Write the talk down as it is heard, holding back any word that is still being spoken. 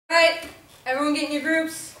Alright, everyone get in your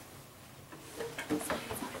groups.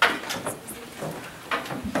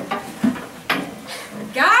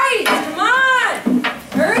 Guys, come on!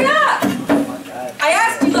 Hurry up! I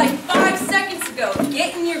asked you like 5 seconds ago,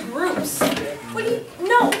 get in your groups. What do you,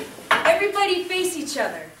 no, everybody face each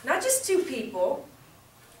other, not just 2 people.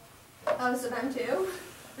 Oh, so them too?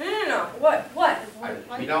 No. What?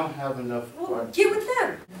 We don't have enough. Well, get with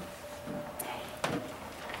them.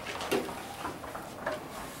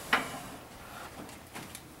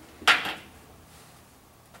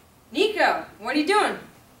 Nico, what are you doing?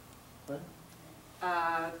 What?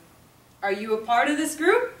 Are you a part of this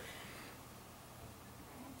group?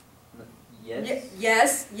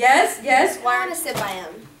 Yes. Yes. Why want to sit by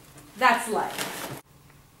him? That's life.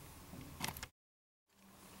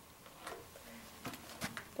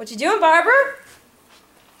 What you doing, Barbara?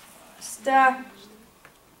 Just,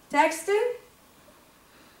 texting?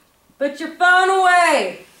 Put your phone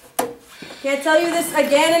away. Can't tell you this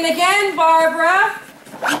again and again, Barbara.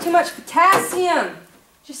 Eat too much potassium.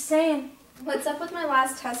 Just saying. What's up with my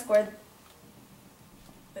last test score?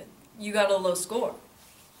 You got a low score.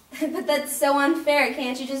 But that's so unfair.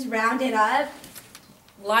 Can't you just round it up?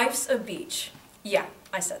 Life's a beach. Yeah,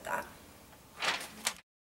 I said that.